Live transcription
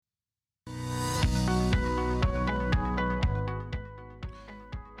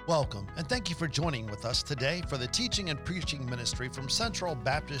Welcome, and thank you for joining with us today for the teaching and preaching ministry from Central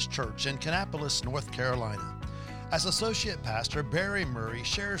Baptist Church in Kannapolis, North Carolina. As Associate Pastor Barry Murray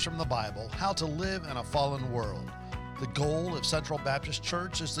shares from the Bible how to live in a fallen world. The goal of Central Baptist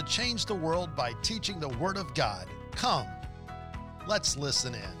Church is to change the world by teaching the Word of God. Come, let's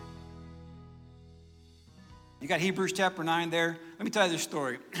listen in. You got Hebrews chapter 9 there. Let me tell you this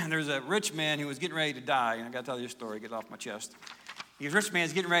story. There's a rich man who was getting ready to die, and I got to tell you this story, get it off my chest. He was a rich man,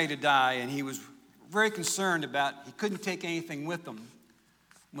 he's getting ready to die, and he was very concerned about he couldn't take anything with him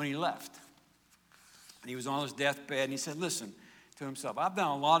when he left. And he was on his deathbed, and he said, listen to himself, I've done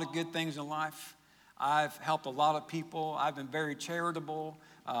a lot of good things in life. I've helped a lot of people. I've been very charitable.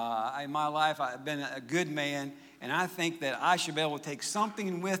 In my life, I've been a good man, and I think that I should be able to take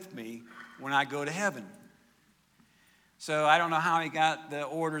something with me when I go to heaven. So I don't know how he got the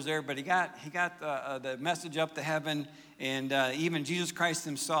orders there, but he got the message up to heaven, and even Jesus Christ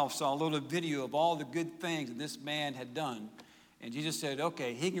himself saw a little video of all the good things that this man had done. And Jesus said,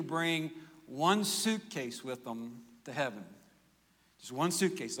 okay, he can bring one suitcase with him to heaven. Just one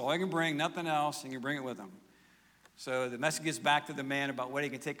suitcase. All he can bring, nothing else, and he can bring it with him. So the message gets back to the man about what he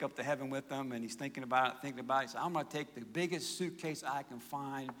can take up to heaven with him, and he's thinking about it. He said, I'm going to take the biggest suitcase I can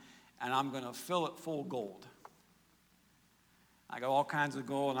find, and I'm going to fill it full of gold. I got all kinds of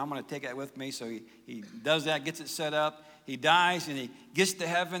gold, and I'm going to take that with me. So he does that, gets it set up. He dies, and he gets to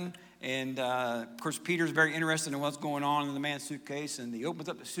heaven. And, of course, Peter's very interested in what's going on in the man's suitcase. And he opens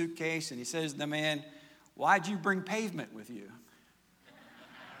up the suitcase, and he says to the man, why'd you bring pavement with you?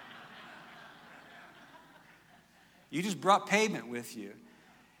 You just brought pavement with you.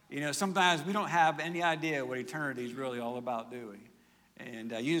 You know, sometimes we don't have any idea what eternity is really all about, do we?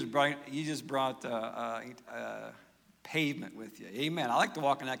 And you just brought pavement with you. Amen. I like to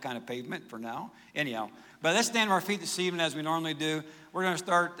walk in that kind of pavement for now. Anyhow, but let's stand on our feet this evening as we normally do. We're going to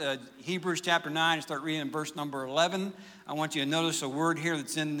start Hebrews chapter 9 and start reading verse number 11. I want you to notice a word here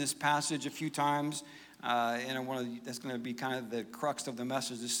that's in this passage a few times, and that's going to be kind of the crux of the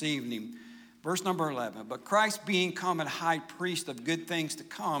message this evening. Verse number 11, but Christ being come a high priest of good things to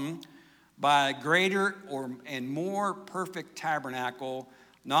come by a greater and more perfect tabernacle,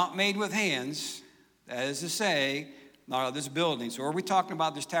 not made with hands, that is to say, not of this building. So are we talking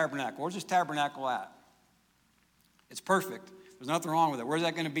about this tabernacle? Where's this tabernacle at? It's perfect. There's nothing wrong with it. Where's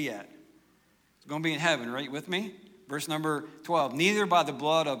that going to be at? It's going to be in heaven, right? With me? Verse number 12. Neither by the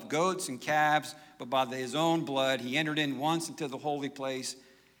blood of goats and calves, but by his own blood, he entered in once into the holy place,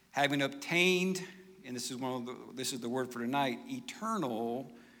 having obtained, and this is the word for tonight,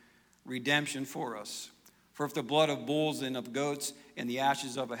 eternal redemption for us. For if the blood of bulls and of goats and the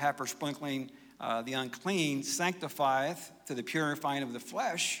ashes of a heifer sprinkling the unclean sanctifieth to the purifying of the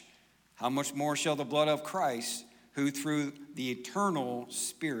flesh, how much more shall the blood of Christ, who through the eternal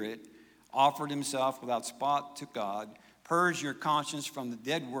Spirit offered himself without spot to God, purge your conscience from the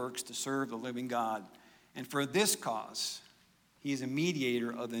dead works to serve the living God. And for this cause, he is a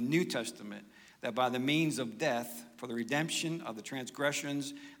mediator of the New Testament, that by the means of death, for the redemption of the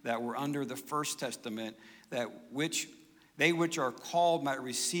transgressions that were under the first testament, they which are called might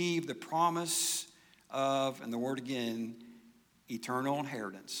receive the promise of, and the word again, eternal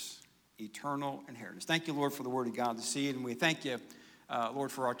inheritance. Eternal inheritance. Thank you, Lord, for the word of God this evening. We thank you,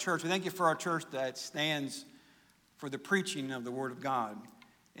 Lord, for our church. We thank you for our church that stands for the preaching of the word of God.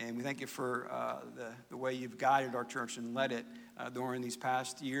 And we thank you for the way you've guided our church and led it during these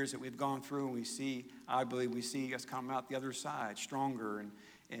past years that we've gone through. And I believe we see us come out the other side stronger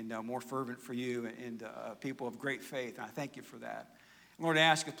and more fervent for you and people of great faith. And I thank you for that. Lord, I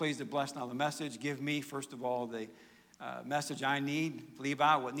ask you please to bless now the message. Give me, first of all, the message I need. Leave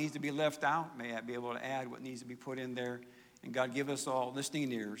out what needs to be left out. May I be able to add what needs to be put in there. And God, give us all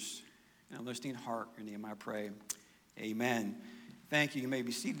listening ears and a listening heart. In your name I pray. Amen. Thank you. You may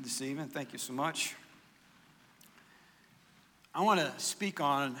be seated this evening. Thank you so much. I want to speak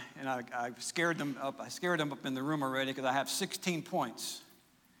on, and I scared them up. I scared them up in the room already because I have 16 points.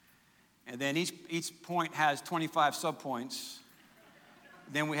 And then each point has 25 subpoints.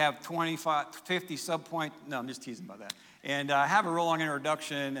 Then we have 50 subpoints. No, I'm just teasing about that. And I have a real long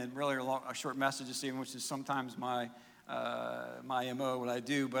introduction and really a short message this evening, which is sometimes my MO, what I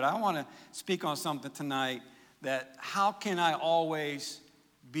do. But I want to speak on something tonight that how can I always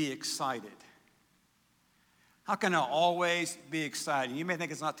be excited? How can I always be excited? You may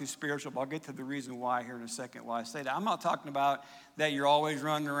think it's not too spiritual, but I'll get to the reason why here in a second, why I say that. I'm not talking about that you're always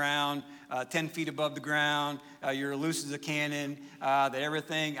running around 10 feet above the ground, you're loose as a cannon, that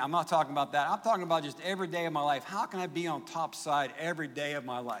everything. I'm not talking about that. I'm talking about just every day of my life. How can I be on top side every day of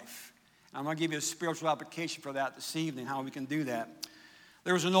my life? I'm going to give you a spiritual application for that this evening, how we can do that.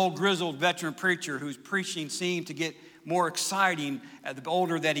 There was an old grizzled veteran preacher whose preaching seemed to get more exciting the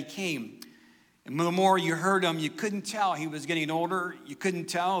older that he came. And the more you heard him, you couldn't tell he was getting older. You couldn't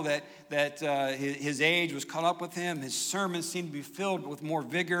tell that his age was caught up with him. His sermons seemed to be filled with more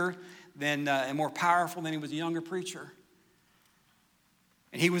vigor and more powerful than he was a younger preacher.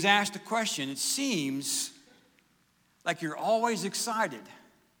 And he was asked a question. It seems like you're always excited.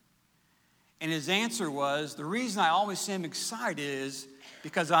 And his answer was, the reason I always seem excited is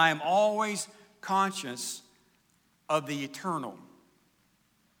because I am always conscious of the eternal.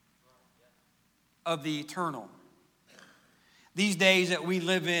 Of the eternal. These days that we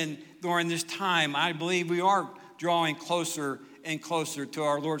live in during this time, I believe we are drawing closer and closer to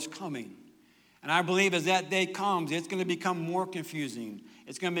our Lord's coming. And I believe as that day comes, it's going to become more confusing.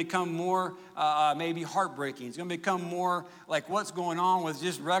 It's going to become more maybe heartbreaking. It's going to become more like what's going on with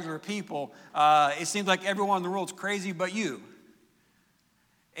just regular people. It seems like everyone in the world's crazy but you.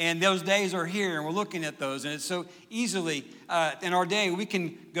 And those days are here, and we're looking at those. And it's so easily, in our day, we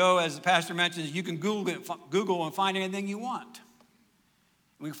can go, as the pastor mentions, you can Google and find anything you want.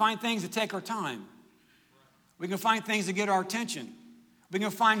 We can find things that take our time. We can find things that get our attention. We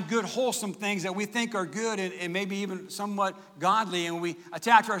can find good, wholesome things that we think are good and maybe even somewhat godly, and we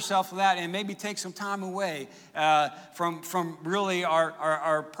attach ourselves to that and maybe take some time away from really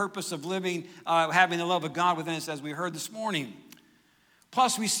our purpose of living, having the love of God within us, as we heard this morning.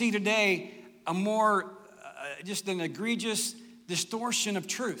 Plus, we see today a more, just an egregious distortion of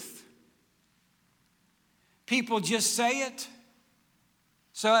truth. People just say it,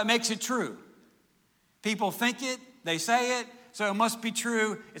 so it makes it true. People think it, they say it, so it must be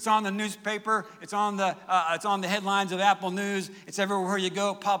true. It's on the newspaper. It's on the headlines of Apple News. It's everywhere you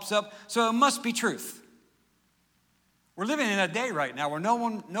go. It pops up. So it must be truth. We're living in a day right now where no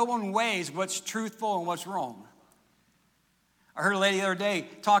one weighs what's truthful and what's wrong. I heard a lady the other day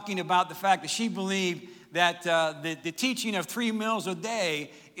talking about the fact that she believed that the teaching of 3 meals a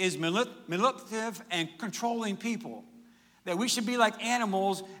day is manipulative and controlling people. That we should be like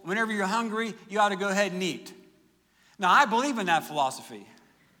animals. Whenever you're hungry, you ought to go ahead and eat. Now, I believe in that philosophy.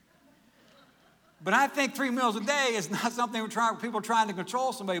 But I think 3 meals a day is not something people are trying to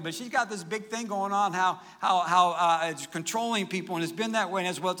control somebody. But she's got this big thing going on, how it's controlling people. And it's been that way. And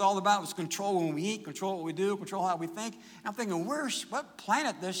that's what it's all about, is control when we eat, control what we do, control how we think. And I'm thinking, what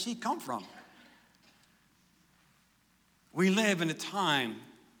planet does she come from? We live in a time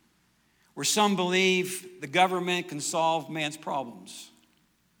where some believe the government can solve man's problems.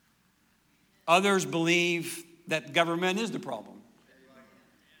 Others believe that government is the problem.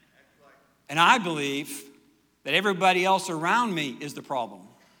 And I believe that everybody else around me is the problem.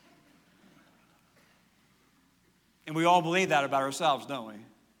 And we all believe that about ourselves, don't we?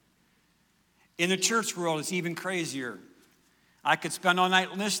 In the church world, it's even crazier. I could spend all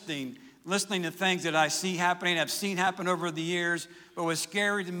night listening to things that I see happening, I've seen happen over the years. But what's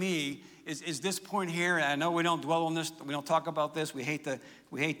scary to me is this point here. And I know we don't dwell on this, we don't talk about this. We hate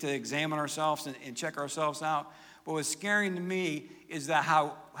to examine ourselves and check ourselves out. But what's scary to me is that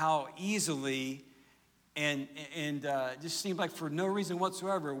how easily and just seems like for no reason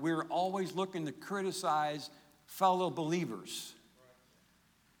whatsoever, we're always looking to criticize fellow believers,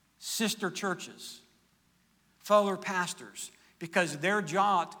 sister churches, fellow pastors, because their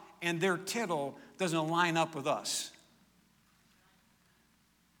jot and their tittle doesn't line up with us.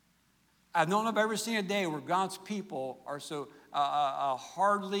 I've ever seen a day where God's people are so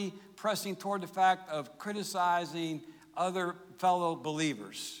hardly pressing toward the fact of criticizing other fellow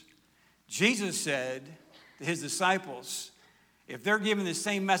believers. Jesus said to his disciples, if they're giving the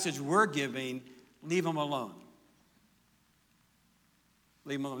same message we're giving, leave them alone.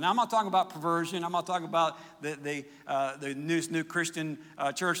 Leave them alone. Now, I'm not talking about perversion. I'm not talking about the new Christian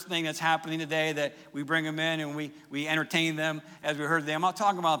church thing that's happening today, that we bring them in and we entertain them as we heard them. I'm not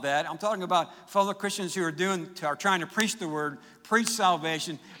talking about that. I'm talking about fellow Christians who are trying to preach the word, preach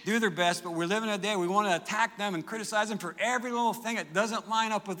salvation, do their best, but we're living in a day we want to attack them and criticize them for every little thing that doesn't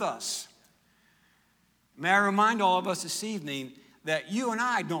line up with us. May I remind all of us this evening that you and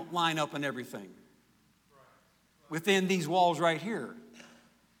I don't line up in everything within these walls right here.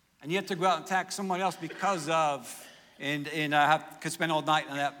 And you have to go out and attack someone else because of, and I could spend all night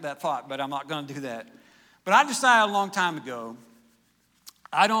on that thought, but I'm not going to do that. But I decided a long time ago,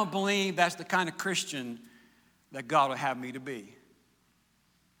 I don't believe that's the kind of Christian that God will have me to be.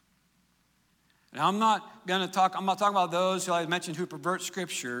 And I'm not talking about those who I mentioned who pervert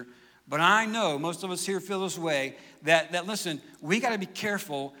Scripture, but I know most of us here feel this way, that listen, we got to be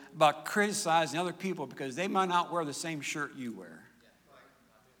careful about criticizing other people because they might not wear the same shirt you wear.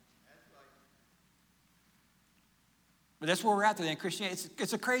 But that's where we're at today in Christianity.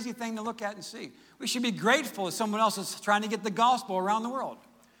 It's a crazy thing to look at and see. We should be grateful that someone else is trying to get the gospel around the world.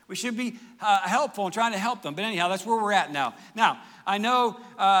 We should be helpful and trying to help them. But anyhow, that's where we're at now. Now, I know,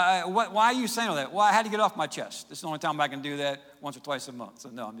 why are you saying all that? Well, I had to get off my chest. This is the only time I can do that, once or twice a month. So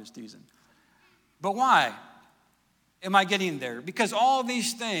no, I'm just teasing. But why am I getting there? Because all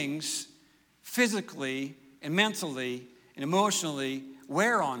these things, physically and mentally and emotionally,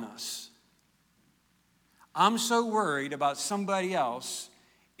 wear on us. I'm so worried about somebody else.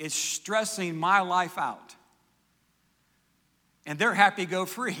 It's stressing my life out. And they're happy go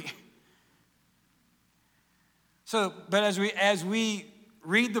free. So, but as we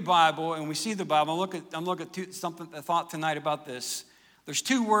read the Bible and we see the Bible, I'm looking at a thought tonight about this. There's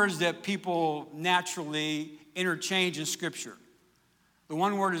two words that people naturally interchange in Scripture. The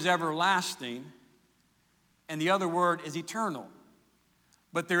one word is everlasting, and the other word is eternal.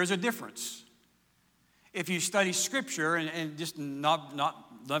 But there is a difference. If you study Scripture and just not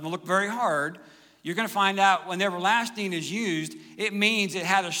look very hard, you're going to find out when everlasting is used, it means it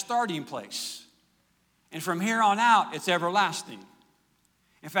had a starting place. And from here on out, it's everlasting.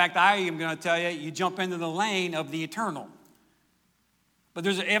 In fact, I am going to tell you, you jump into the lane of the eternal. But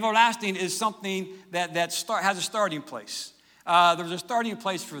everlasting is something that has a starting place. There's a starting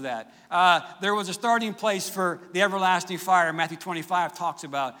place for that. There was a starting place for the everlasting fire. Matthew 25 talks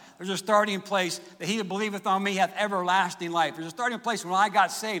about. There's a starting place that he that believeth on me hath everlasting life. There's a starting place when I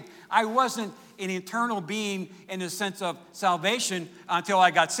got saved. I wasn't an eternal being in the sense of salvation until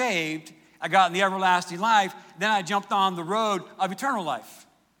I got saved. I got in the everlasting life. Then I jumped on the road of eternal life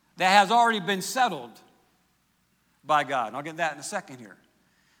that has already been settled by God. And I'll get that in a second here.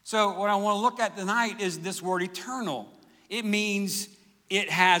 So what I want to look at tonight is this word eternal. It means it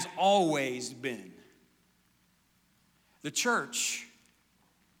has always been. The church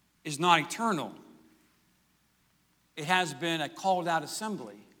is not eternal. It has been a called out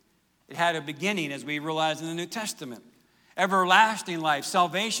assembly. It had a beginning, as we realize in the New Testament. Everlasting life,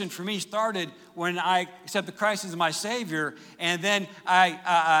 salvation for me started when I accepted Christ as my Savior, and then I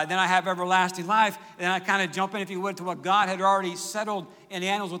have everlasting life, and I kind of jump in, if you would, to what God had already settled in the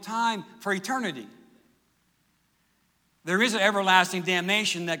annals of time for eternity. There is an everlasting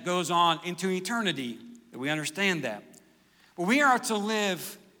damnation that goes on into eternity. We understand that. But we are to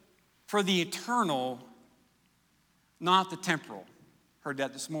live for the eternal, not the temporal. Heard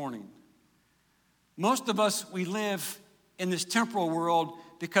that this morning. Most of us, we live in this temporal world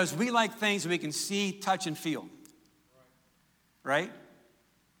because we like things we can see, touch, and feel. Right?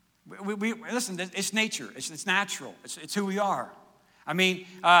 Listen, it's nature. It's natural. It's who we are. I mean,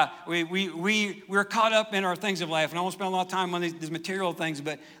 we're caught up in our things of life, and I won't spend a lot of time on these material things,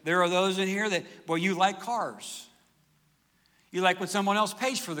 but there are those in here that, boy, you like cars. You like when someone else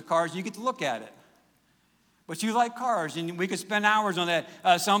pays for the cars, you get to look at it. But you like cars, and we could spend hours on that.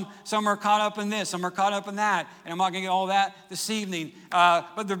 Some are caught up in this, some are caught up in that, and I'm not going to get all that this evening.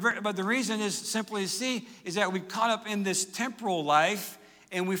 But the reason is simply to see is that we caught up in this temporal life,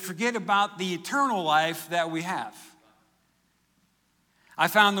 and we forget about the eternal life that we have. I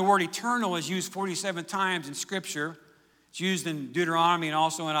found the word eternal is used 47 times in Scripture. It's used in Deuteronomy and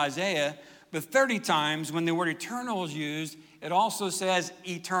also in Isaiah. But 30 times when the word eternal is used, it also says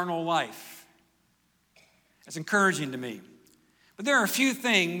eternal life. That's encouraging to me. But there are a few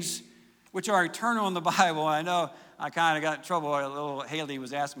things which are eternal in the Bible. I know I kind of got in trouble. Little Haley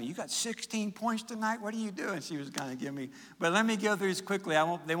was asking me, you got 16 points tonight? What are you doing? She was kind of giving me. But let me go through these quickly.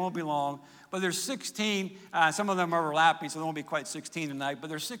 They won't be long. But there's 16. Some of them are overlapping, so there won't be quite 16 tonight. But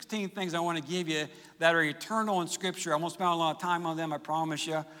there's 16 things I want to give you that are eternal in Scripture. I won't spend a lot of time on them, I promise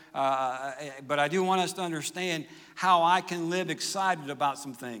you. But I do want us to understand how I can live excited about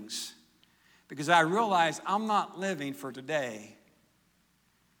some things. Because I realize I'm not living for today.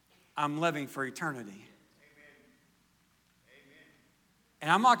 I'm living for eternity. Amen. And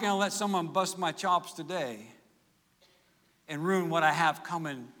I'm not going to let someone bust my chops today and ruin what I have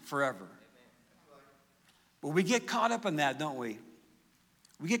coming forever. But we get caught up in that, don't we?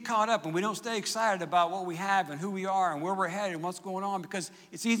 We get caught up and we don't stay excited about what we have and who we are and where we're headed and what's going on because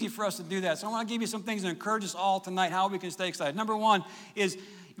it's easy for us to do that. So I want to give you some things to encourage us all tonight how we can stay excited. Number one is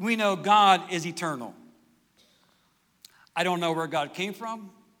we know God is eternal. I don't know where God came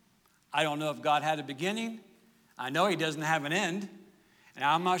from. I don't know if God had a beginning. I know he doesn't have an end. And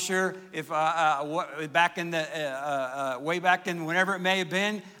I'm not sure if back in the way back in whenever it may have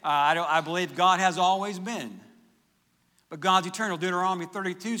been, I believe God has always been. But God's eternal. Deuteronomy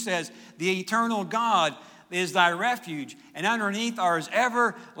 32 says, the eternal God is thy refuge, and underneath are his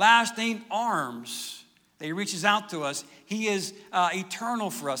everlasting arms. that he reaches out to us. He is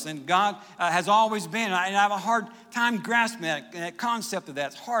eternal for us, and God has always been. And I have a hard time grasping that concept of that.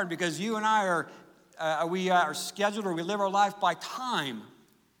 It's hard because you and I are scheduled, or we live our life by time.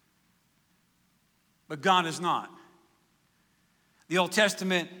 But God is not. The Old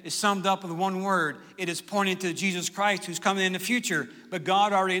Testament is summed up with one word. It is pointing to Jesus Christ who's coming in the future, but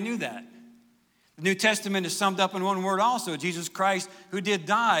God already knew that. The New Testament is summed up in one word also, Jesus Christ who did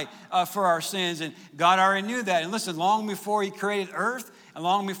die for our sins, and God already knew that. And listen, long before he created earth, and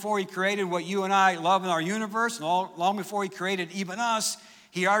long before he created what you and I love in our universe, and long before he created even us,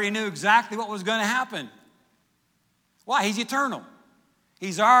 he already knew exactly what was going to happen. Why? He's eternal.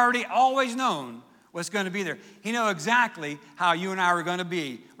 He's already always known what's going to be there. He knew exactly how you and I were going to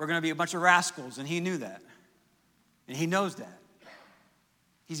be. We're going to be a bunch of rascals, and he knew that. And he knows that.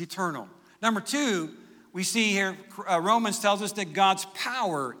 He's eternal. Number two, we see here, Romans tells us that God's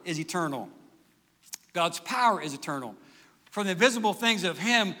power is eternal. God's power is eternal. For the visible things of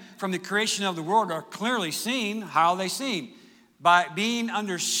him from the creation of the world are clearly seen. How are they seen? By being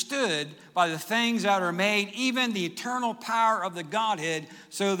understood by the things that are made, even the eternal power of the Godhead,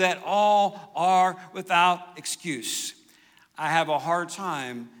 so that all are without excuse. I have a hard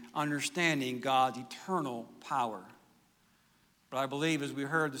time understanding God's eternal power. But I believe, as we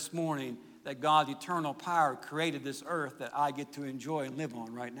heard this morning, that God's eternal power created this earth that I get to enjoy and live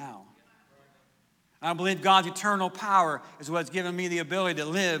on right now. I believe God's eternal power is what's given me the ability to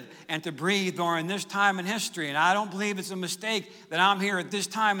live and to breathe during this time in history. And I don't believe it's a mistake that I'm here at this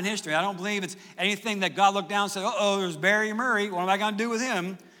time in history. I don't believe it's anything that God looked down and said, uh-oh, there's Barry Murray. What am I going to do with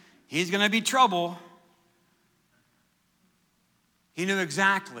him? He's going to be trouble. He knew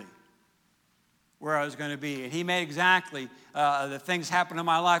exactly where I was going to be. And he made exactly the things happen in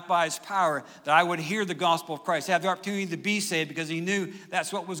my life by his power, that I would hear the gospel of Christ, have the opportunity to be saved, because he knew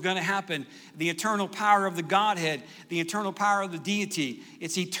that's what was going to happen. The eternal power of the Godhead, the eternal power of the deity,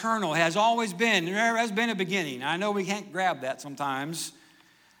 it's eternal. It has always been. There has been a beginning. I know we can't grab that sometimes,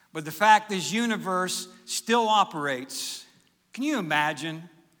 but the fact this universe still operates. Can you imagine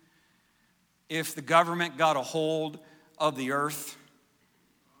if the government got a hold of the earth?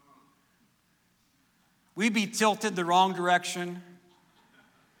 We'd be tilted the wrong direction.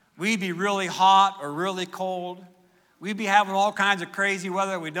 We'd be really hot or really cold. We'd be having all kinds of crazy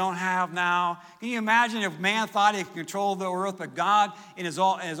weather we don't have now. Can you imagine if man thought he could control the earth, but God, in his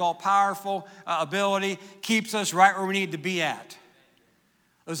all-powerful ability, keeps us right where we need to be at?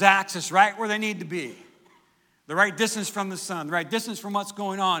 Those axes right where they need to be. The right distance from the sun, the right distance from what's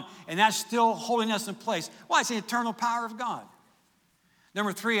going on, and that's still holding us in place. Why? It's the eternal power of God.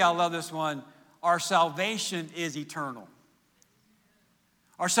 Number three, I love this one. Our salvation is eternal.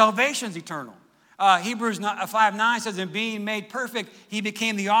 Our salvation is eternal. Hebrews 5:9 says, in being made perfect, he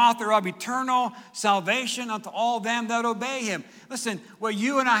became the author of eternal salvation unto all them that obey him. Listen, what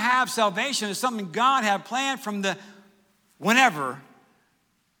you and I have, salvation, is something God had planned from the whenever.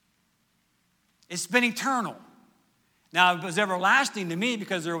 It's been eternal. Now, it was everlasting to me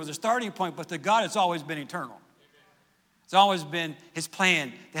because there was a starting point, but to God, it's always been eternal. It's always been his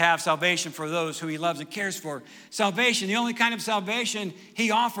plan to have salvation for those who he loves and cares for. Salvation, the only kind of salvation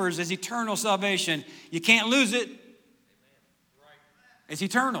he offers is eternal salvation. You can't lose it. It's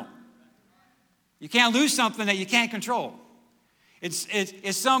eternal. You can't lose something that you can't control. It's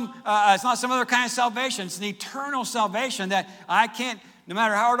not some other kind of salvation. It's an eternal salvation that I can't, no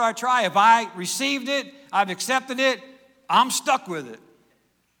matter how hard I try, if I received it, I've accepted it, I'm stuck with it.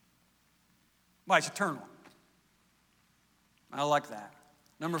 Why? It's eternal. I like that.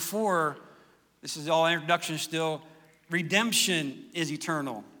 Number four, this is all introduction still. Redemption is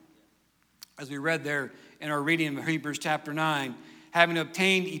eternal. As we read there in our reading of Hebrews chapter 9, having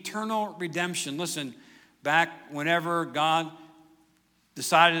obtained eternal redemption. Listen, back whenever God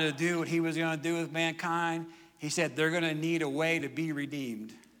decided to do what he was going to do with mankind, he said they're going to need a way to be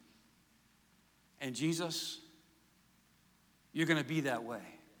redeemed. And Jesus, you're going to be that way.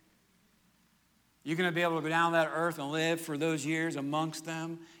 You're going to be able to go down that earth and live for those years amongst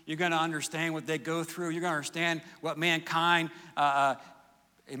them. You're going to understand what they go through. You're going to understand what mankind,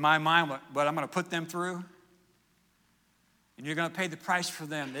 in my mind, what I'm going to put them through. And you're going to pay the price for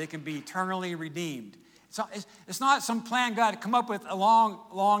them. They can be eternally redeemed. It's not some plan God had come up with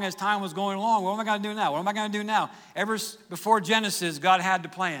long as time was going along. What am I going to do now? What am I going to do now? Ever before Genesis, God had the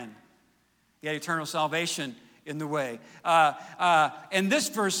plan. He had eternal salvation in the way. In this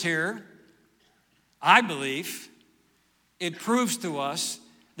verse here, I believe it proves to us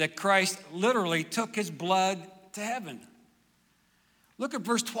that Christ literally took his blood to heaven. Look at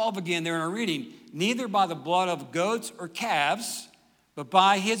verse 12 again there in our reading. Neither by the blood of goats or calves, but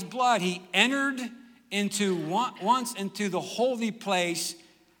by his blood he entered once into the holy place,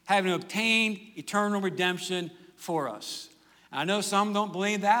 having obtained eternal redemption for us. I know some don't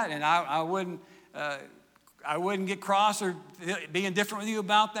believe that, and I wouldn't get cross or be indifferent with you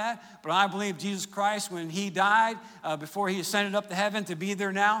about that, but I believe Jesus Christ, when he died, before he ascended up to heaven to be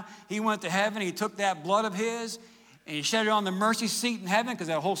there now, he went to heaven, he took that blood of his, and he shed it on the mercy seat in heaven, because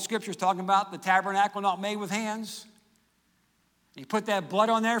that whole scripture is talking about the tabernacle not made with hands. He put that blood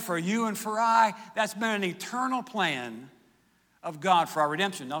on there for you and for I. That's been an eternal plan of God for our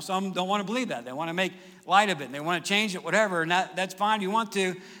redemption. Now, some don't want to believe that. They want to make light of it, and they want to change it, whatever, and that's fine, you want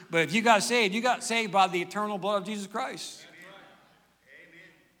to. But if you got saved by the eternal blood of Jesus Christ. Amen.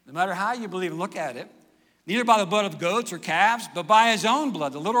 No matter how you believe and look at it, neither by the blood of goats or calves, but by his own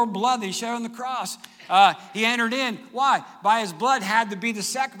blood, the literal blood that he shed on the cross. He entered in. Why? By his blood had to be the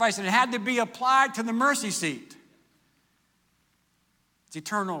sacrifice, and it had to be applied to the mercy seat. It's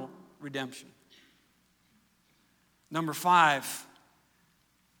eternal redemption. Number 5,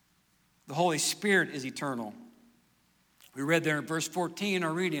 the Holy Spirit is eternal. We read there in verse 14 in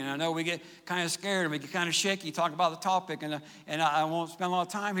our reading. I know we get kind of scared and we get kind of shaky, talk about the topic, and I won't spend a lot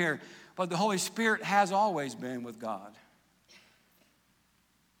of time here. But the Holy Spirit has always been with God.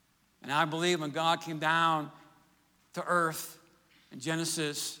 And I believe when God came down to earth in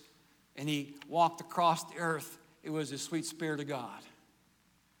Genesis and he walked across the earth, it was the sweet Spirit of God.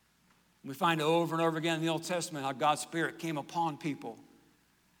 We find over and over again in the Old Testament how God's Spirit came upon people.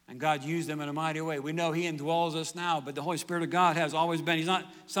 And God used them in a mighty way. We know he indwells us now, but the Holy Spirit of God has always been. He's not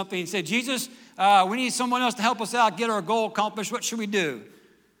something he said, Jesus, we need someone else to help us out, get our goal accomplished. What should we do?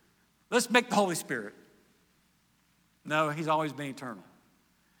 Let's make the Holy Spirit. No, he's always been eternal.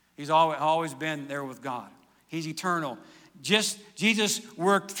 He's always been there with God. He's eternal. Jesus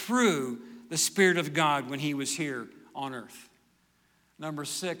worked through the Spirit of God when he was here on earth. Number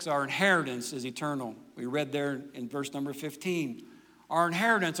 6, our inheritance is eternal. We read there in verse number 15. Our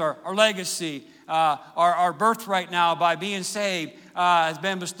inheritance, our legacy, our birthright now by being saved has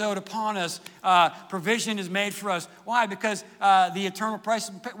been bestowed upon us. Provision is made for us. Why? Because the eternal price,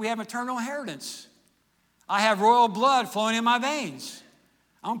 we have eternal inheritance. I have royal blood flowing in my veins.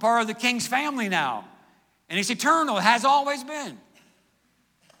 I'm part of the king's family now. And it's eternal. It has always been.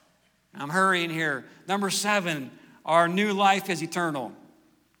 I'm hurrying here. Number 7, our new life is eternal.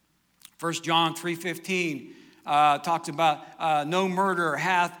 1 John 3:15 talks about no murderer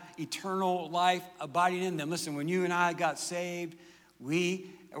hath eternal life abiding in them. Listen, when you and I got saved, we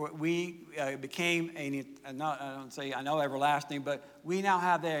became I don't say I know everlasting, but we now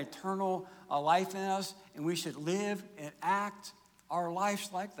have that eternal life in us, and we should live and act our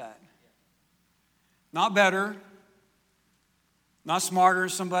lives like that. Not better, not smarter than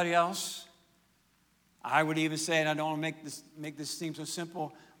somebody else. I would even say, and I don't want to make this seem so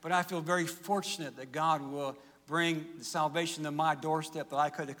simple, but I feel very fortunate that God will bring the salvation to my doorstep, that I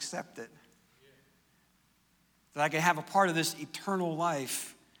could accept it. That I can have a part of this eternal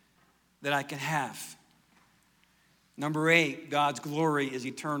life that I can have. Number 8, God's glory is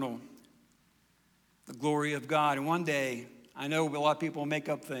eternal. The glory of God. And one day, I know a lot of people make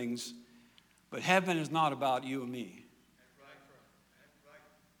up things, but heaven is not about you and me.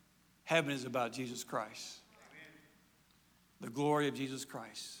 Heaven is about Jesus Christ. The glory of Jesus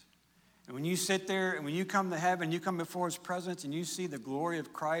Christ. And when you sit there and when you come to heaven, you come before his presence and you see the glory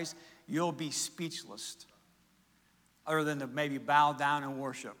of Christ, you'll be speechless. Other than to maybe bow down and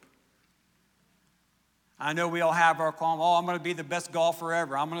worship. I know we all have our qualm. Oh, I'm going to be the best golfer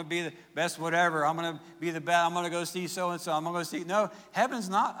ever. I'm going to be the best whatever. I'm going to be the best. I'm going to go see so-and-so. I'm going to go see. No, heaven's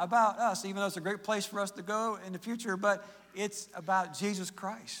not about us, even though it's a great place for us to go in the future, but it's about Jesus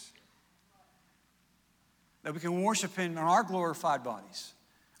Christ. That we can worship him in our glorified bodies.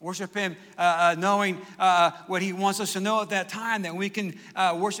 Worship him knowing what he wants us to know at that time, that we can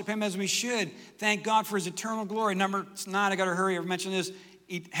worship him as we should. Thank God for his eternal glory. Number 9, I got to hurry. I've mentioned this.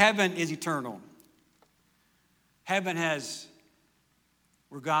 Heaven is eternal. Heaven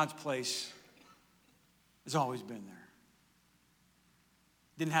where God's place has always been there.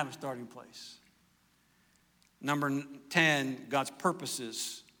 Didn't have a starting place. Number 10, God's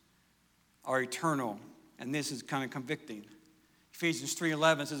purposes are eternal. And this is kind of convicting. Ephesians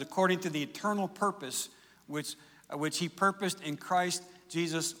 3:11 says, according to the eternal purpose which he purposed in Christ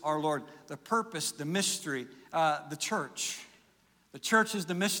Jesus our Lord. The purpose, the mystery, the church. The church is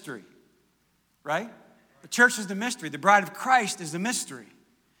the mystery, right? The church is the mystery. The bride of Christ is the mystery.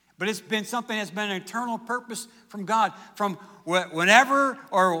 But it's been something that's been an eternal purpose from God. From whenever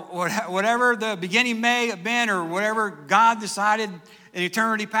or whatever the beginning may have been, or whatever God decided in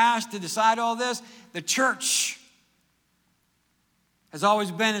eternity past to decide all this, the church has always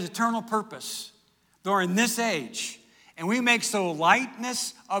been his eternal purpose. during this age. And we make so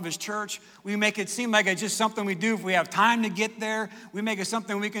lightness of his church. We make it seem like it's just something we do if we have time to get there. We make it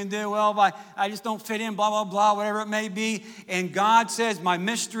something we can do. Well, I just don't fit in, blah, blah, blah, whatever it may be. And God says my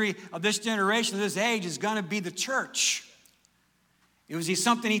mystery of this generation, of this age, is going to be the church. It was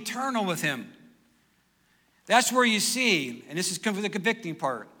something eternal with him. That's where you see, and this is the convicting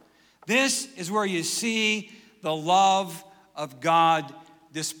part, this is where you see the love of God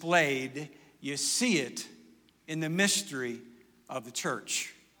displayed. You see it in the mystery of the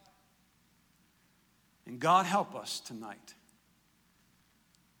church. And God help us tonight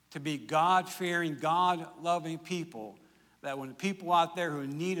to be God-fearing, God-loving people, that when people out there who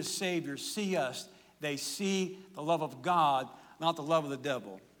need a Savior see us, they see the love of God, not the love of the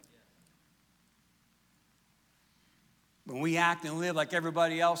devil. When we act and live like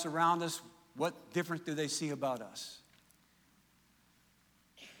everybody else around us, what difference do they see about us?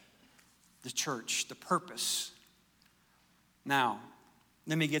 The church, the purpose. Now,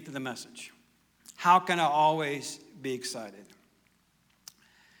 let me get to the message. How can I always be excited?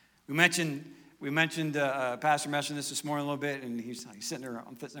 We mentioned Pastor mentioned this morning a little bit, and he's sitting there,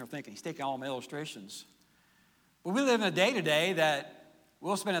 I'm sitting there thinking, he's taking all my illustrations. But we live in a day today that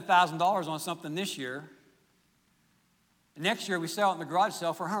we'll spend $1,000 on something this year, and next year we sell it in the garage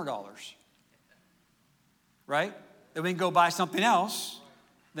sale for $100. Right? Then we can go buy something else.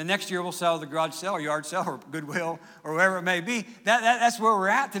 The next year we'll sell the garage sale or yard sale or Goodwill or wherever it may be. That's where we're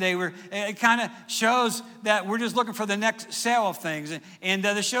at today. It kind of shows that we're just looking for the next sale of things. And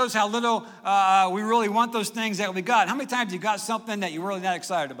this shows how little we really want those things that we got. How many times you got something that you were really not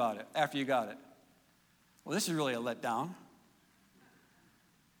excited about it after you got it? Well, this is really a letdown.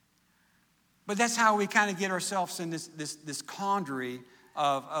 But that's how we kind of get ourselves in this quandary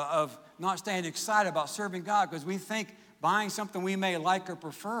of not staying excited about serving God, because we think buying something we may like or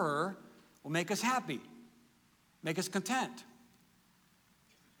prefer will make us happy, make us content.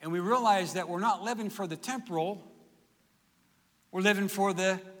 And we realize that we're not living for the temporal, we're living for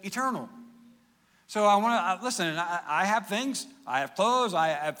the eternal. So I want to, listen, I have things, I have clothes, I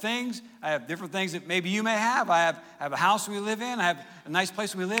have things, I have different things that maybe you may have. I have a house we live in, I have a nice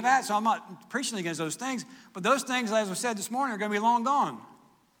place we live at, so I'm not preaching against those things. But those things, as I said this morning, are going to be long gone.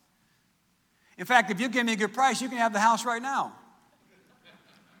 In fact, if you give me a good price, you can have the house right now.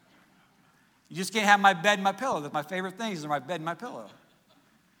 You just can't have my bed and my pillow. That's my favorite things are my bed and my pillow.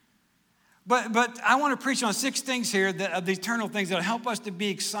 But I want to preach on 6 things here of the eternal things that will help us to be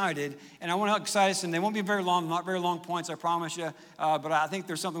excited. And I want to excite us, and they won't be very long, not very long points, I promise you. But I think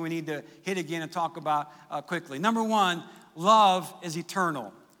there's something we need to hit again and talk about quickly. Number 1, love is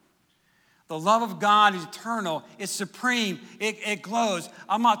eternal. The love of God is eternal. It's supreme. It glows.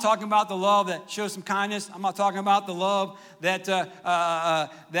 I'm not talking about the love that shows some kindness. I'm not talking about the love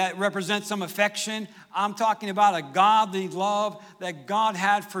that represents some affection. I'm talking about a godly love that God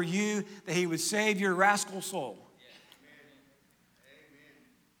had for you, that he would save your rascal soul. Amen.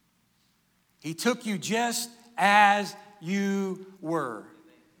 He took you just as you were. Amen.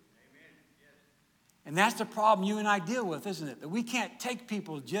 And that's the problem you and I deal with, isn't it? That we can't take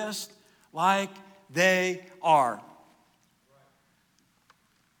people just like they are.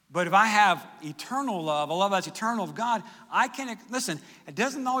 But if I have eternal love, a love that's eternal of God, I can, listen, it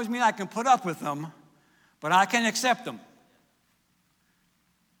doesn't always mean I can put up with them, but I can accept them.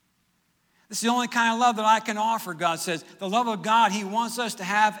 This is the only kind of love that I can offer, God says. The love of God he wants us to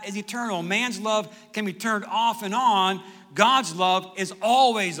have is eternal. Man's love can be turned off and on. God's love is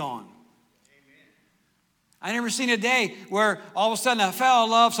always on. I never seen a day where all of a sudden I fell in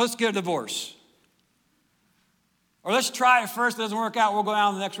love, so let's get a divorce. Or let's try it first, it doesn't work out, we'll go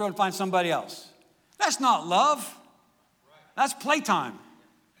down the next road and find somebody else. That's not love. That's playtime.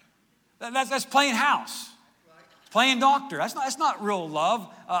 That's playing house. Playing doctor. That's not real love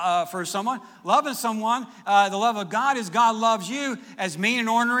for someone. Loving someone, the love of God is God loves you as mean and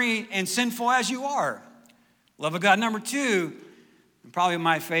ornery and sinful as you are. Love of God. Number 2, and probably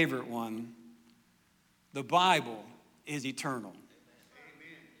my favorite one, the Bible is eternal.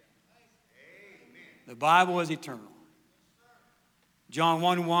 Amen. The Bible is eternal. John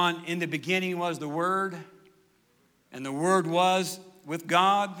 1:1, in the beginning was the Word, and the Word was with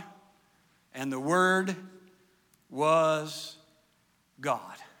God, and the Word was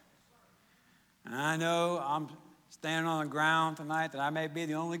God. And I know I'm standing on the ground tonight that I may be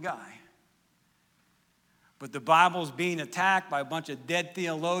the only guy. But the Bible's being attacked by a bunch of dead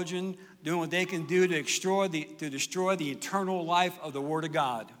theologians doing what they can do to destroy the eternal life of the Word of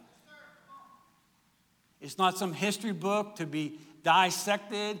God. It's not some history book to be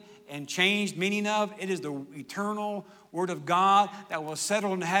dissected and changed meaning of. It is the eternal Word of God that was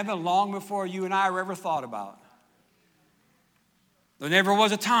settled in heaven long before you and I were ever thought about. There never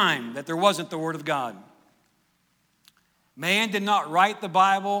was a time that there wasn't the Word of God. Man did not write the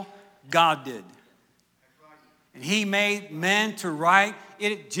Bible, God did. And He made men to write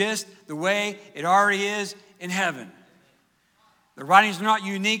it just the way it already is in heaven. The writings are not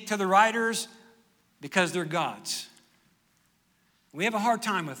unique to the writers because they're God's. We have a hard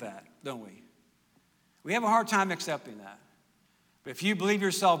time with that, don't we? We have a hard time accepting that. But if you believe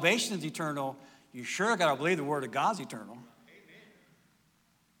your salvation is eternal, you sure got to believe the Word of God's eternal.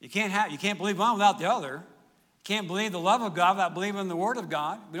 You can't believe one without the other. You can't believe the love of God without believing the Word of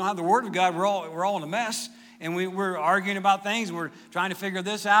God. We don't have the Word of God, we're all in a mess. And we're arguing about things, and we're trying to figure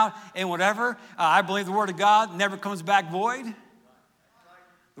this out, and whatever. I believe the Word of God never comes back void.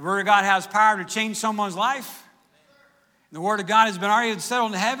 The Word of God has power to change someone's life. The Word of God has been already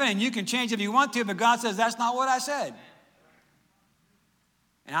settled in heaven, and you can change if you want to, but God says, that's not what I said.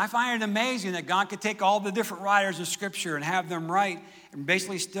 And I find it amazing that God could take all the different writers of Scripture and have them write and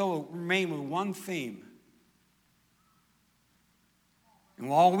basically still remain with one theme. And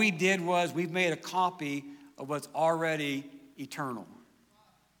all we did was we've made a copy of what's already eternal.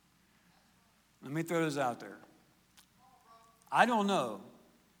 Let me throw this out there. I don't know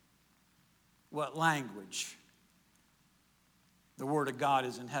what language the Word of God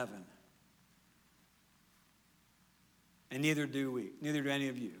is in heaven. And neither do we. Neither do any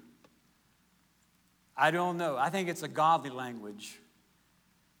of you. I don't know. I think it's a godly language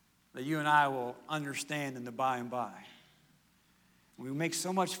that you and I will understand in the by and by. We make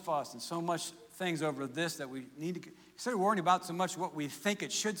so much fuss and so much things over this that we need to, instead of worrying about so much what we think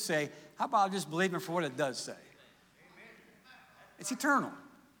it should say, how about just believing for what it does say? It's eternal.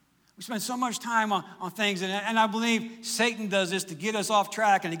 We spend so much time on things, and I believe Satan does this to get us off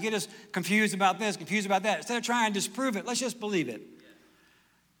track and to get us confused about this, confused about that. Instead of trying to disprove it, let's just believe it.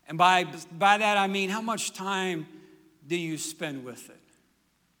 And by that I mean, how much time do you spend with it?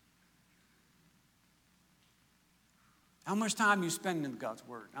 How much time do you spend in God's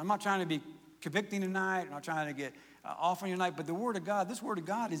Word? I'm not trying to be convicting tonight. I'm not trying to get off on you tonight, but the Word of God, this Word of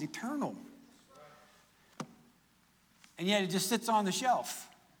God is eternal. And yet it just sits on the shelf.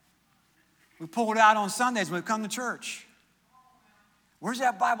 We pull it out on Sundays when we come to church. Where's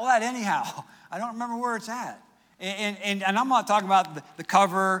that Bible at anyhow? I don't remember where it's at. And I'm not talking about the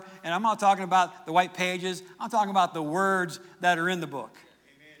cover, and I'm not talking about the white pages. I'm talking about the words that are in the book.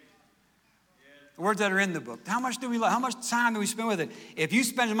 The words that are in the book. How much time do we spend with it? If you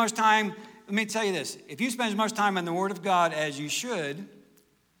spend as much time, let me tell you this. If you spend as much time on the Word of God as you should,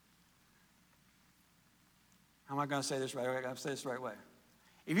 how am I going to say this right? I got to say this the right way.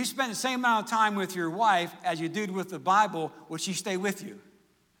 If you spend the same amount of time with your wife as you do with the Bible, will she stay with you?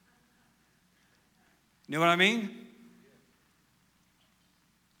 You know what I mean?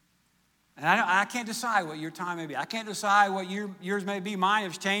 And I can't decide what your time may be. I can't decide what yours may be. Mine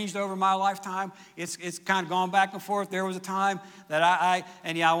has changed over my lifetime. It's kind of gone back and forth. There was a time that I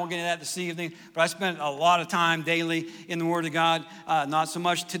won't get into that this evening, but I spent a lot of time daily in the Word of God. Not so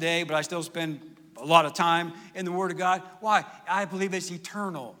much today, but I still spend a lot of time in the Word of God. Why? I believe it's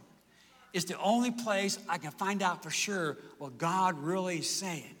eternal. It's the only place I can find out for sure what God really is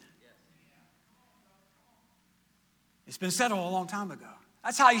saying. It's been settled a long time ago.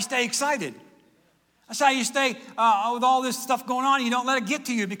 That's how you stay excited. That's how you stay with all this stuff going on. You don't let it get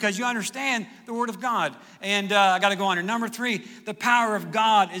to you because you understand the Word of God. And I got to go on here. Number 3, the power of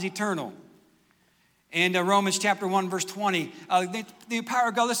God is eternal. In Romans chapter 1, verse 20, the power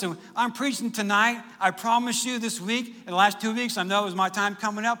of God. Listen, I'm preaching tonight. I promise you this week, in the last 2 weeks, I know it was my time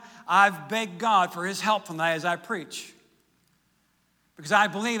coming up, I've begged God for His help tonight as I preach. Because I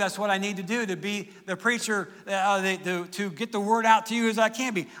believe that's what I need to do to be the preacher, to get the word out to you as I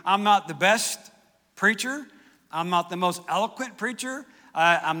can be. I'm not the best preacher. I'm not the most eloquent preacher.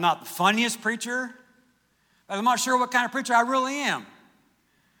 I'm not the funniest preacher. I'm not sure what kind of preacher I really am.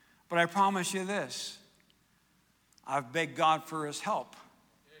 But I promise you this. I've begged God for His help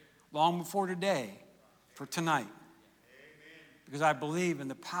long before today, for tonight. Because I believe in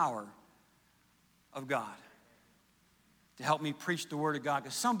the power of God to help me preach the Word of God.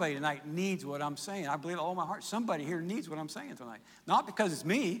 Because somebody tonight needs what I'm saying. I believe with all my heart. Somebody here needs what I'm saying tonight. Not because it's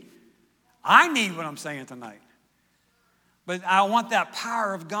me. I need what I'm saying tonight. But I want that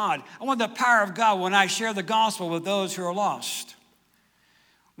power of God. I want the power of God when I share the gospel with those who are lost.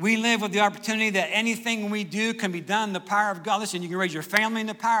 We live with the opportunity that anything we do can be done in the power of God. Listen, you can raise your family in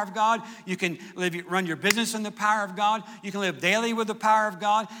the power of God. You can run your business in the power of God. You can live daily with the power of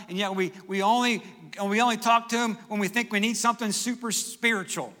God. And yet we only talk to Him when we think we need something super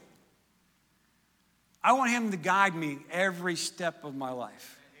spiritual. I want him to guide me every step of my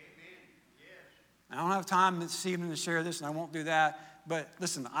life. I don't have time this evening to share this, and I won't do that. But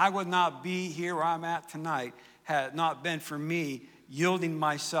listen, I would not be here where I'm at tonight had it not been for me yielding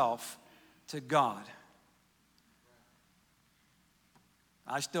myself to God.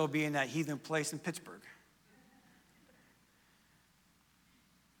 I'd still be in that heathen place in Pittsburgh.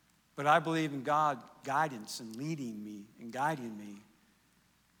 But I believe in God guidance and leading me and guiding me.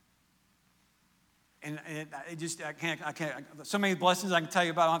 And I can't, so many blessings I can tell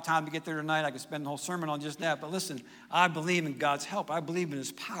you about. I don't have time to get there tonight. I could spend the whole sermon on just that. But listen, I believe in God's help. I believe in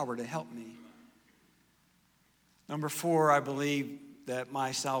his power to help me. Number 4, I believe that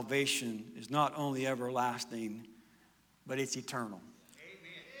my salvation is not only everlasting, but it's eternal.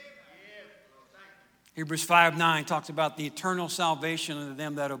 Hebrews 5:9 talks about the eternal salvation of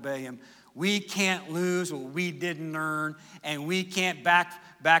them that obey him. We can't lose what we didn't earn, and we can't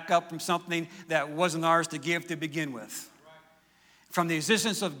back up from something that wasn't ours to give to begin with. From the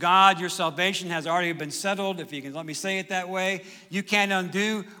existence of God, your salvation has already been settled, if you can let me say it that way. You can't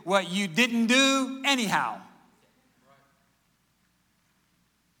undo what you didn't do anyhow.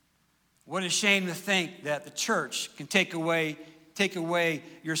 What a shame to think that the church can take away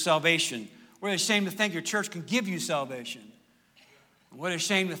your salvation. What a shame to think your church can give you salvation. What a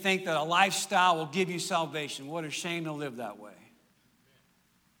shame to think that a lifestyle will give you salvation. What a shame to live that way.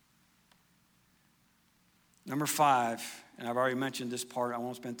 Number 5, and I've already mentioned this part, I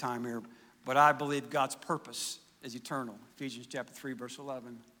won't spend time here, but I believe God's purpose is eternal. Ephesians chapter 3, verse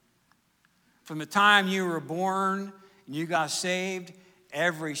 11. From the time you were born and you got saved,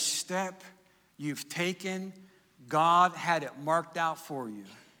 every step you've taken, God had it marked out for you.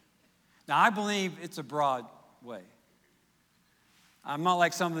 Now, I believe it's a broad way. I'm not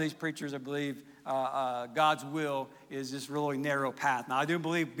like some of these preachers that believe God's will is this really narrow path. Now, I do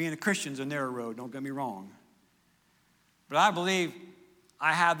believe being a Christian is a narrow road, don't get me wrong. But I believe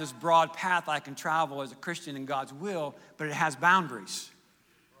I have this broad path I can travel as a Christian in God's will, but it has boundaries.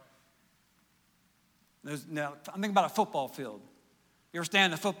 Now, I'm thinking about a football field. You ever stand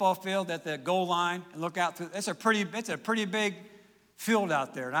in the football field at the goal line and look out through? It's a pretty big field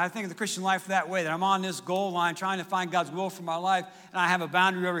out there. And I think of the Christian life that way, that I'm on this goal line trying to find God's will for my life, and I have a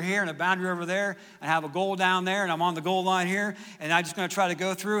boundary over here and a boundary over there, and I have a goal down there, and I'm on the goal line here, and I'm just going to try to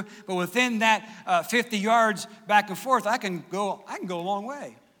go through. But within that 50 yards back and forth, I can go a long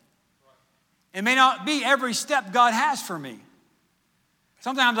way. It may not be every step God has for me.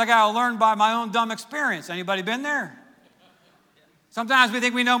 Sometimes I got to learn by my own dumb experience. Anybody been there? Sometimes we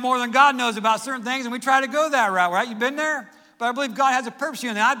think we know more than God knows about certain things, and we try to go that route, right? You been there? But I believe God has a purpose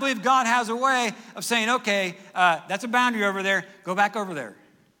in that. I believe God has a way of saying, okay, that's a boundary over there. Go back over there.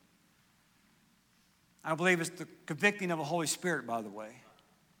 I believe it's the convicting of the Holy Spirit, by the way,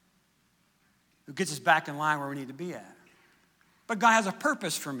 who gets us back in line where we need to be at. But God has a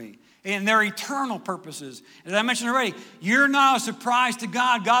purpose for me, and they're eternal purposes. As I mentioned already, you're not a surprise to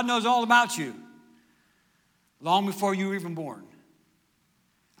God. God knows all about you long before you were even born.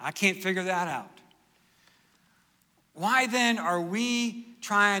 I can't figure that out. Why then are we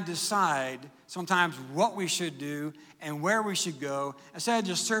trying to decide sometimes what we should do and where we should go instead of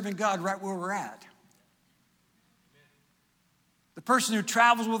just serving God right where we're at? The person who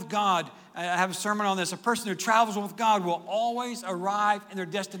travels with God, I have a sermon on this, a person who travels with God will always arrive in their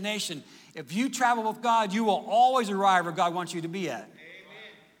destination. If you travel with God, you will always arrive where God wants you to be at. Amen.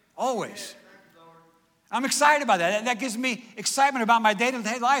 Always. I'm excited about that. That gives me excitement about my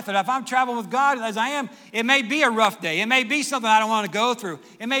day-to-day life. And if I'm traveling with God as I am, it may be a rough day. It may be something I don't want to go through.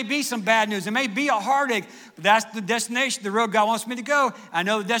 It may be some bad news. It may be a heartache. But that's the destination, the road God wants me to go. I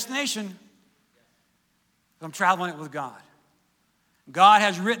know the destination. I'm traveling it with God. God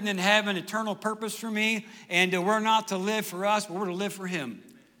has written in heaven eternal purpose for me. And we're not to live for us, but we're to live for him.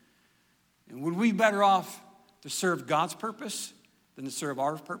 And would we be better off to serve God's purpose than to serve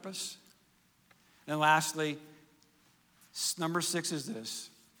our purpose? And lastly, number 6 is this.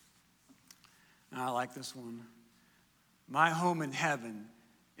 And I like this one. My home in heaven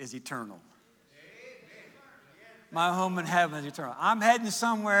is eternal. My home in heaven is eternal. I'm heading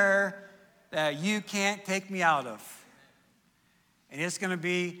somewhere that you can't take me out of. And it's going to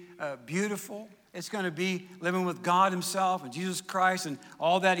be beautiful. It's going to be living with God himself and Jesus Christ and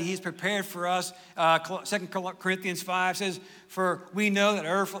all that he's prepared for us. 2 Corinthians 5 says, for we know that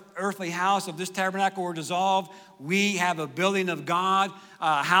earthly house of this tabernacle were dissolved. We have a building of God,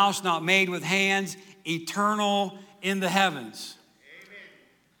 a house not made with hands, eternal in the heavens. Amen.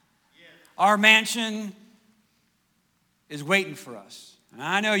 Yes. Our mansion is waiting for us. And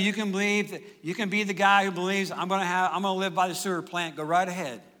I know you can believe that you can be the guy who believes I'm going to live by the sewer plant. Go right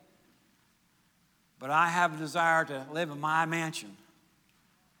ahead. but I have a desire to live in my mansion.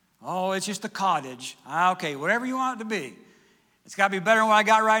 Oh, it's just a cottage. Okay, whatever you want it to be. It's got to be better than what I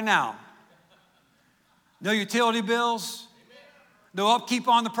got right now. No utility bills. No upkeep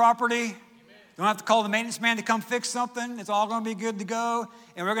on the property. Don't have to call the maintenance man to come fix something. It's all going to be good to go.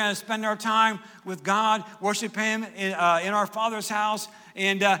 And we're going to spend our time with God, worship Him in our Father's house.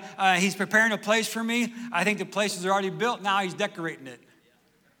 And He's preparing a place for me. I think the place is already built. Now He's decorating it.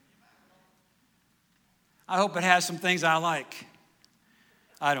 I hope it has some things I like.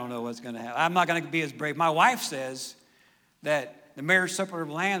 I don't know what's going to happen. I'm not going to be as brave. My wife says that the marriage supper of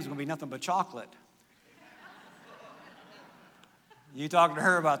the Lamb is going to be nothing but chocolate. You talk to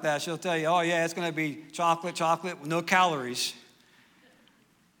her about that, she'll tell you, oh yeah, it's going to be chocolate with no calories.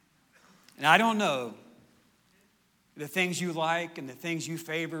 And I don't know the things you like and the things you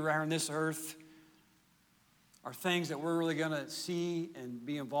favor around this earth are things that we're really going to see and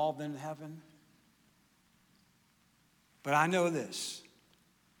be involved in heaven. But I know this,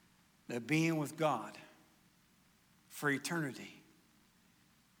 that being with God for eternity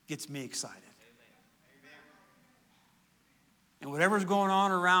gets me excited. And whatever's going on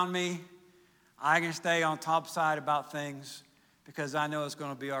around me, I can stay on top side about things because I know it's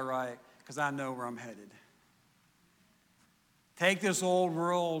going to be all right, because I know where I'm headed. Take this old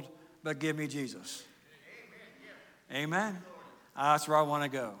world, but give me Jesus. Amen? That's where I want to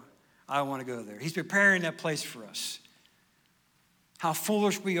go. I want to go there. He's preparing that place for us. How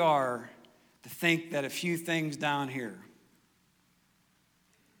foolish we are to think that a few things down here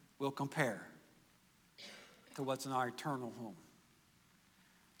will compare to what's in our eternal home.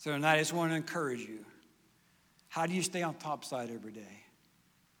 So tonight I just want to encourage you. How do you stay on top side every day?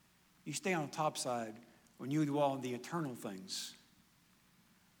 You stay on top side when you dwell on the eternal things,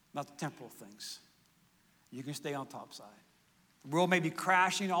 not the temporal things. You can stay on top side. The world may be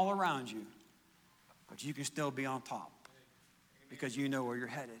crashing all around you, but you can still be on top because you know where you're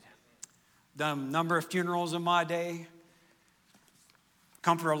headed. Done a number of funerals in my day,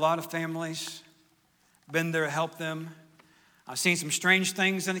 comfort a lot of families, been there to help them. I've seen some strange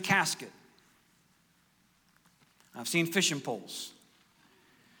things in the casket. I've seen fishing poles.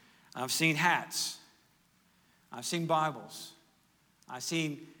 I've seen hats. I've seen Bibles. I've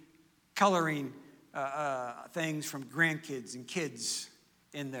seen coloring things from grandkids and kids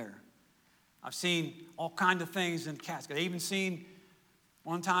in there. I've seen all kinds of things in the casket. I've even seen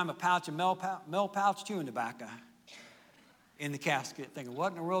one time a pouch of Mel Pouch chewing tobacco in the casket, thinking, what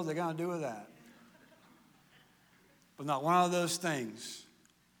in the world are they going to do with that? But not one of those things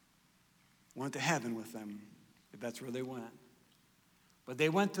went to heaven with them, if that's where they went. But they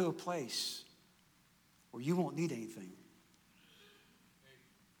went to a place where you won't need anything.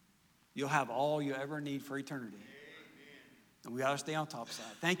 You'll have all you ever need for eternity. And we got to stay on top side.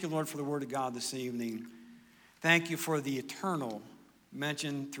 Thank you, Lord, for the word of God this evening. Thank you for the eternal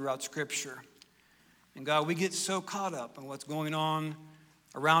mentioned throughout Scripture. And God, we get so caught up in what's going on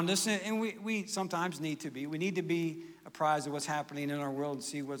around us, and we sometimes need to be. We need to be apprised of what's happening in our world and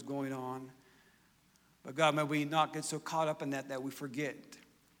see what's going on. But God, may we not get so caught up in that we forget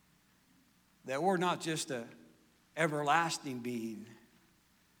that we're not just an everlasting being,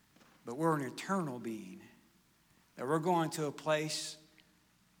 but we're an eternal being. That we're going to a place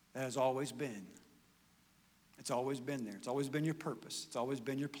that has always been. It's always been there. It's always been your purpose. It's always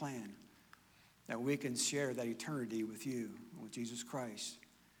been your plan. That we can share that eternity with you, with Jesus Christ.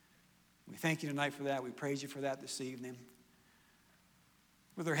 We thank you tonight for that. We praise you for that this evening.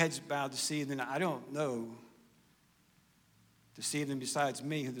 With our heads bowed this evening, I don't know this evening besides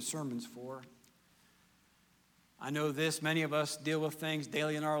me who the sermon's for. I know this, many of us deal with things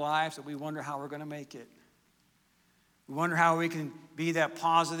daily in our lives that we wonder how we're going to make it. We wonder how we can be that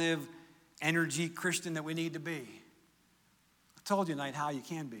positive energy Christian that we need to be. I told you tonight how you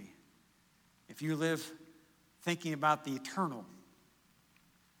can be. If you live thinking about the eternal,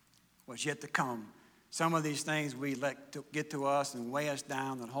 what's yet to come. Some of these things we let get to us and weigh us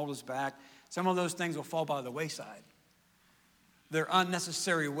down and hold us back. Some of those things will fall by the wayside. They're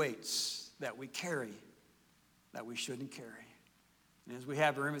unnecessary weights that we carry that we shouldn't carry. And as we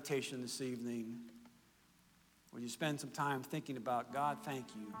have our invitation this evening, would you spend some time thinking about, God, thank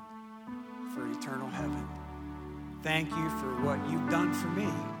you for eternal heaven. Thank you for what you've done for me.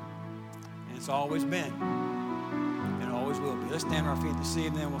 And it's always been. And it always will be. Let's stand on our feet this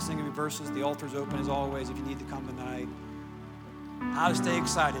evening. We'll sing a few verses. The altar's open as always if you need to come tonight. How to stay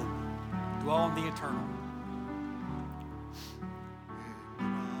excited. Dwell in the eternal.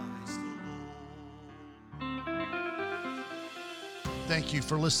 Thank you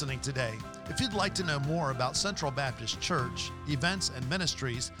for listening today. If you'd like to know more about Central Baptist Church, events and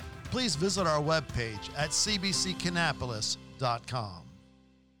ministries, please visit our webpage at cbccanapolis.com.